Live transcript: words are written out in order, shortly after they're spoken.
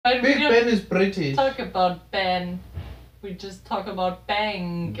Big Ben is British. Talk about Ben. We just talk about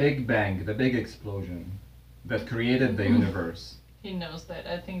bang. Big Bang, the big explosion that created the universe. He knows that.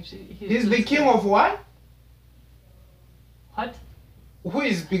 I think He's the king of what? What? Who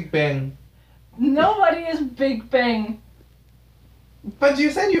is Big Bang? Nobody is Big Bang. But you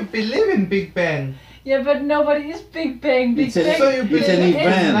said you believe in Big Bang. Yeah, but nobody is Big Bang. Big It's, a, Bang. So you it's believe an it's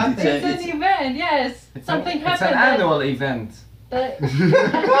event. nothing. It's an event, yes. Something It's happened. an annual event. that-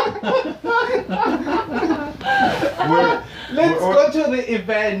 Let's go to the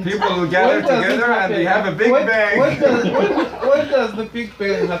event. People will gather When does it together and happen? they have a Big Bang. When does the Big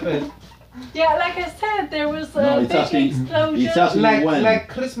Bang happen? yeah, like I said, there was a No, it's big asking- explosion. it's asking when. Like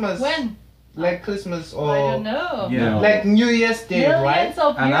Christmas. When? Like Christmas or I don't know. Yeah. No. like New Year's Day, right? Millions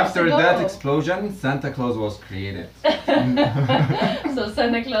of And years after ago. that explosion, Santa Claus was created. So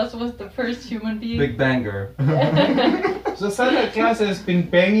Santa Claus was the first human being. Big Banger. So Santa Claus has been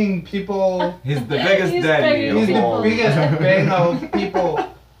banging people. He's the biggest He's daddy banging He's of the all. biggest banger of people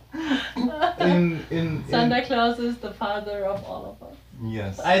in Santa Claus is the father of all of us.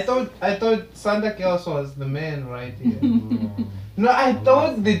 Yes. I thought Santa Claus was the man right here. No, I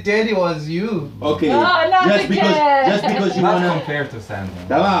thought the daddy was you. Okay, No, not just the because cat. just because you Not wanna. compared to Santa.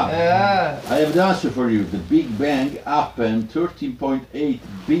 Tamam. Yeah. I have the answer for you. The Big Bang happened 13.8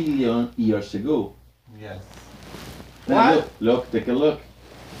 billion years ago. Yes. Then What? look, take a look.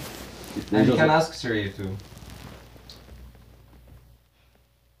 And you also- can ask Siri too.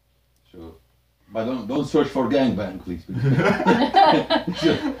 So, but don't search for gangbang, please.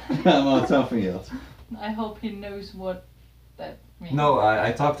 I'm on something else. I hope he knows what that means. No,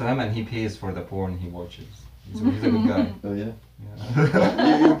 I talked to him and he pays for the porn he watches. He's a good guy. Oh yeah.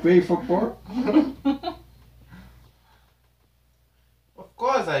 Yeah. You pay for porn? Of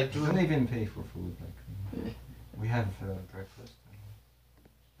course I We do. don't even pay for food. Like we have breakfast. And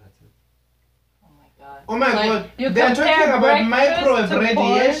that's it. Oh my god. Oh my Like, god, you they're compare talking about breakfast microwave to porn?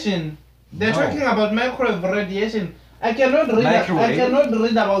 radiation. They're No. talking about microwave radiation. I cannot read. I Microwave? cannot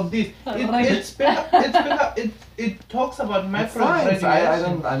read about this. Right. It talks about It's microwave science.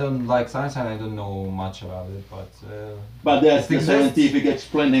 radiation. I don't like science and I don't know much about it, but But that's It the exists. scientific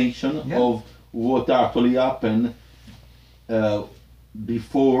explanation Yeah. of what actually happened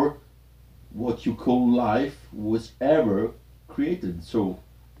before what you call life was ever created. So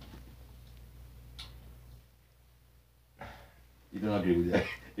you don't agree with that?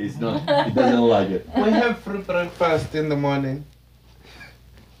 It's not. It doesn't like it. We have free breakfast in the morning.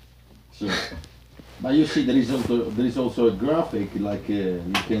 So, but you see, there is also a graphic. Like you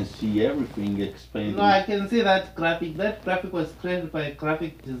can see everything explained. No, I can see that graphic. That graphic was created by a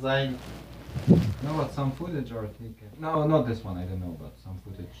graphic designer. no, but some footage are taken. No, not this one. I don't know, but some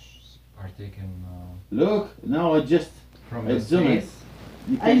footage are taken Look, now I just from I the zoom in. space.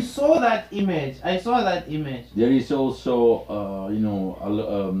 You I can, saw that image. I saw that image. there is also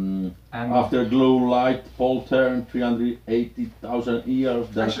And afterglow light pattern 380,000 years.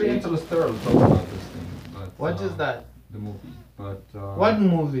 That actually, is Interstellar will talk about this thing. But, What is that? The movie. But What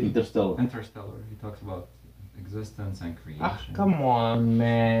movie? Interstellar. Interstellar. He talks about existence and creation. Ah, come on,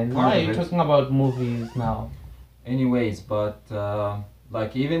 man. Part Why are of you it. talking about movies now? Anyways, but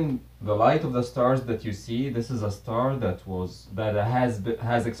like even the light of the stars that you see, this is a star that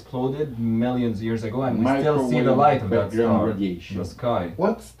has exploded millions years ago, and we still see the light of that Background star, radiation. the sky.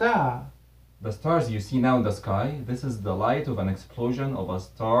 What star? The stars you see now in the sky, this is the light of an explosion of a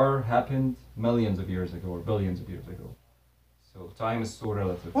star happened millions of years ago or billions of years ago. So time is so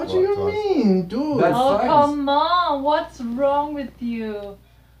relative. What to do you us. mean, dude? That's Oh, science. come on. What's wrong with you?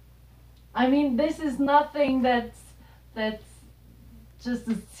 I mean, this is nothing that's just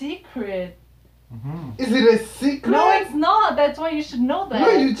a secret. Mhm. Is it a secret? No, it's not. That's why you should know that. No,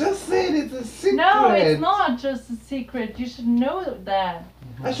 you just said it's a secret. No, it's not just a secret. You should know that.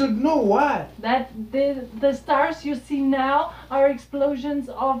 I should know what. That the stars you see now are explosions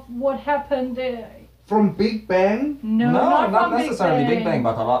of what happened. From Big Bang? No, not from necessarily Big Bang,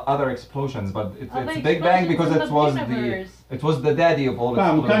 but a lot other explosions. But Other it's Big Bang because explosions it of was the universe. it was the daddy of all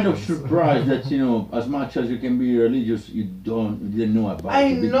I'm kind of explosions. surprised that as much as you can be religious, you didn't know about.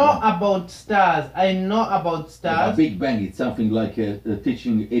 I the Big know Bang. about stars. I know about Yeah, stars. Big Bang, it's something like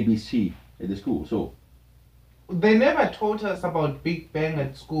teaching ABC at the school. So They never taught us about Big Bang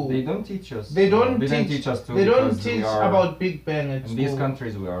at school. They don't teach us. They don't They don't teach- teach us too. They don't because we teach are- about Big Bang at In school. these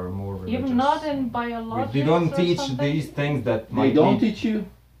countries, we are more religious. Even not in biology. They don't teach these things that they might don't be- teach you.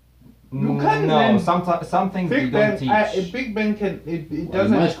 You can't No, learn- some things they Big don't Bang, teach. Big Bang can it Well, in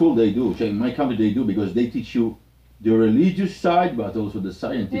doesn't. my school they do. In my country they do because they teach you the religious side, but also the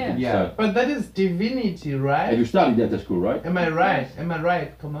scientific Yeah. side. But that is divinity, And right? you studied that at school, right? Am I right? Am I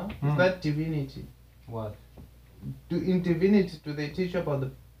right? Come on. Is Hmm. that divinity? What? In divinity, do they teach about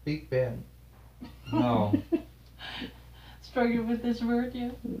the Big Bang? No. Struggle with this word, yeah.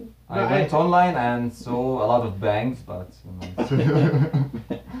 I No, went online and saw a lot of bangs, but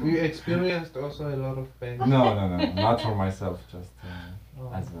You experienced also a lot of bangs. no, not for myself, just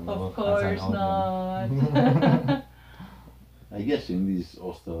Oh. as an Of as an course audience. not. I guess in this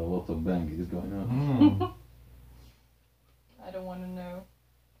hostel a lot of banging is going on. Mm. I don't want to know.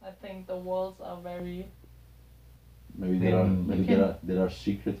 I think the walls are very. Maybe Then there are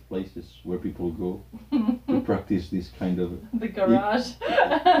secret places where people go to practice this kind of The garage.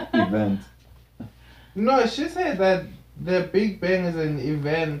 event. No, she said that the Big Bang is an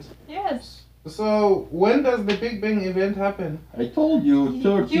event. Yes. So when does the Big Bang event happen? I told you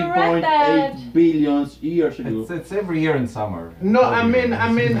You read that. 30.8 billion years ago. It's every year in summer. No, I Every mean,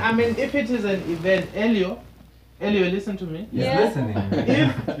 year. if it is an event, Elio, listen to me. He's Yeah. listening.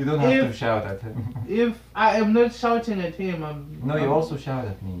 If- You don't have to if- shout at him. If I am not shouting at him, No, you also shout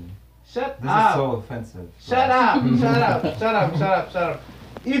at me. shut This up. is so offensive. Shut up! Shut up! Shut up! Shut up! Shut up!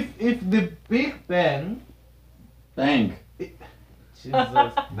 If the Big Bang, Bang.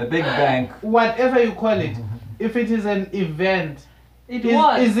 Jesus, The Big Bang. whatever you call it, if it is an event, It is,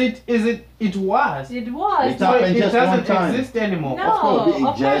 was. it was. It was. It's So happened it just doesn't one time. exist anymore. No, Of course, it of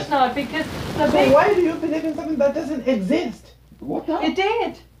course just- not, because the So big. why do you believe in something that doesn't exist? What the? It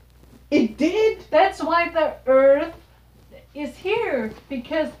did. It did. That's why the Earth is here,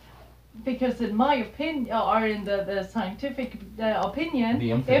 because in my opinion, or in the scientific opinion,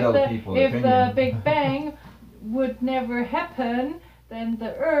 The if infidel the people if the opinion. Big Bang would never happen, then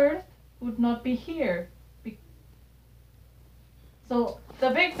the Earth would not be here. So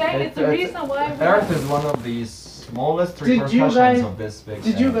the Big Bang is the reason why we Earth is one of the smallest Did you repercussions guys- of this Big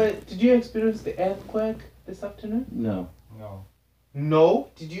Did Bang. you experience the earthquake this afternoon? No. No. No.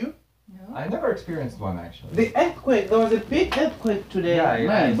 Did you? No. I never experienced one actually. The earthquake. There was a big earthquake today. Yeah,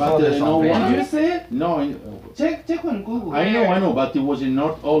 Man, I but, saw this no on one- Did video. you see it? No. Check on Google. I know, but it was in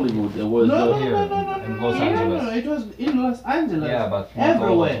North Hollywood. It was. No, no, here no, no, no, in no, Los no, Angeles. no, it was in Los Angeles. Yeah, but not all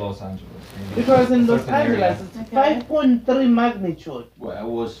everywhere. of Los Angeles. It was in Los Certain area. Angeles. It's Okay. 5.3 magnitude. Well, I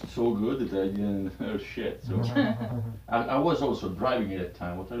was so good that I didn't hear shit. So I was also driving at that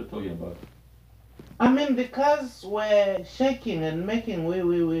time. What are you talking about? I mean, the cars were shaking and making wee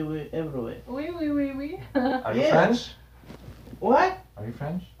everywhere. Oui. Are you Yeah. French? What? Are you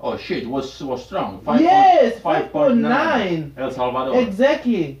French? Oh shit! Was strong. Yes, 5.9. 5.9. El Salvador.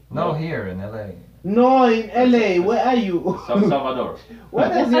 Exactly. No, here in LA. No, in LA. Where are you? San Salvador.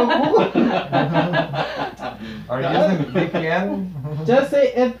 What is your Google? Are you using VPN? Just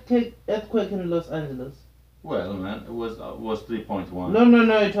say earthquake in Los Angeles. Well, man, it was 3.1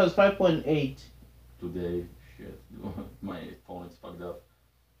 No, it was 5.8. today. Shit, my phone is fucked up.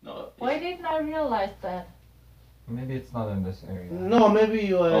 No. Why didn't I realize that? Maybe it's not in this area. No, maybe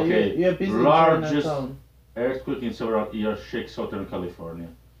you are Okay, you're busy in largest- Chinatown. Earthquake in several years shakes Southern California.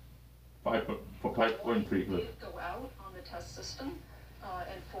 5.3. Look. Go out on the test system,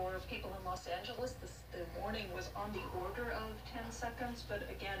 and for people in Los Angeles, the warning was on the order of 10 seconds, but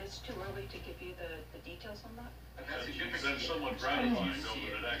again, it's too early to give you the details on that. Then someone gratifying know that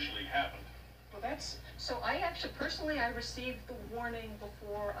it actually happened. Well, so I actually, personally, I received the warning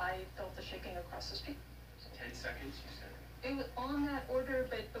before I felt the shaking across the street. 10 seconds, you said? It was on that order,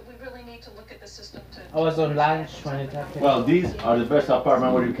 but we really need to look at the system to. I was on lunch when it happened. Well, these are the best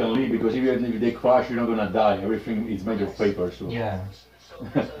apartments where you can live because even if they crash, you're not gonna die. Everything is made of paper, so. Yeah.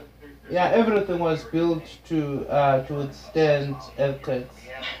 Yeah, everything was built to withstand earthquakes.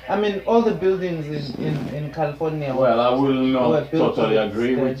 I mean, all the buildings in California. Well, I will were not built totally to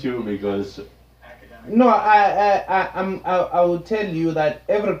agree with withstand- you because No, I will tell you that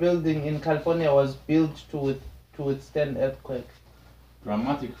every building in California was built to withstand earthquake.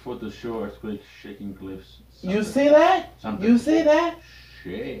 dramatic photos show earthquake shaking cliffs. You see that? Something- You see that?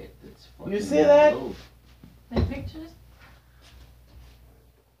 Shit, that's fucking You see that? low. The pictures?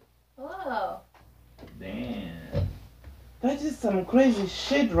 Oh, Damn. That is some crazy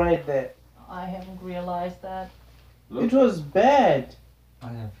shit right there. I haven't realized that. Look. It was bad. I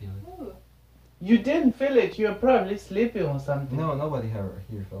didn't feel it. Ooh. You didn't feel it. You were probably sleeping or something. No, nobody here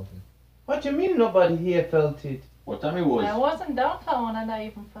felt it. What do you mean nobody here felt it? What time it was? I wasn't downtown and I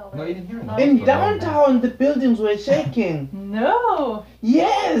even felt No, it. you didn't hear it. Not- In so downtown, the buildings were shaking. No,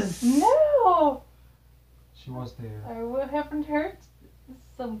 Yes. no, She was there. haven't heard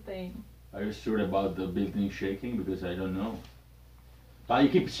something. Are you sure about the building shaking? Because I don't know. But you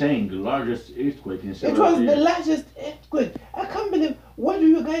keep saying the largest earthquake in It several was the years. largest earthquake. I can't believe. Where do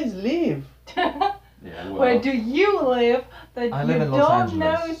you guys live? Yeah, well, Where do you live that I you live in Los don't know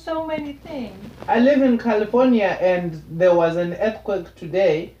Angeles. so many things? I live in California, and there was an earthquake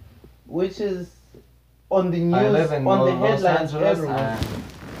today, which is on the news, I live in on the Los headlines Angeles everywhere.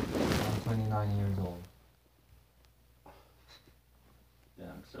 and I'm 29 years old. yeah,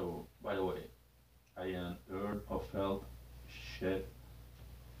 so, by the way, I heard or felt shit.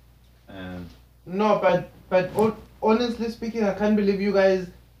 And No, but honestly speaking, I can't believe you guys.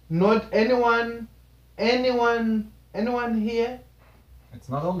 Not anyone here. It's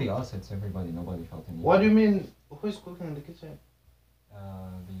not only us, it's everybody. Nobody felt any. What do you mean? Who's cooking in the kitchen?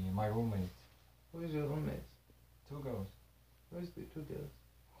 My roommate. Who is your roommate? 2 girls. Who's the two girls?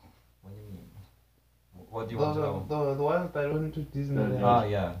 What do you mean? What do you want to know? The ones that went to Disneyland. Ah,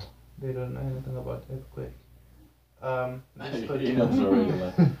 yeah. They don't know anything about earthquake. Let's he continue. knows already.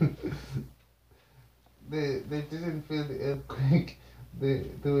 Like, They didn't feel the earthquake. They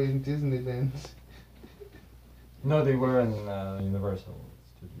were in Disneyland. No, they were in Universal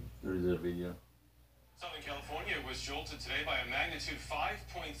Studios. there is a video. Southern California was jolted today by a magnitude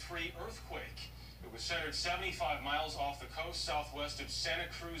 5.3 earthquake. It was centered 75 miles off the coast southwest of Santa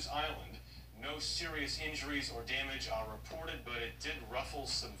Cruz Island. No serious injuries or damage are reported, but it did ruffle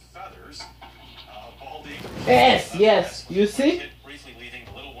some feathers. Baldy. Yes, you see? Hit briefly, leaving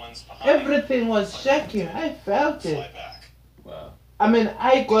the little ones behind. Everything was shaking. I felt it. Slide back. Wow. I mean,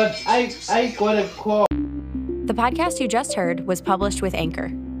 I got a call. The podcast you just heard was published with Anchor.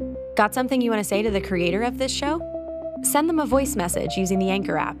 Got something you want to say to the creator of this show? Send them a voice message using the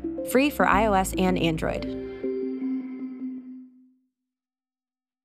Anchor app, free for iOS and Android.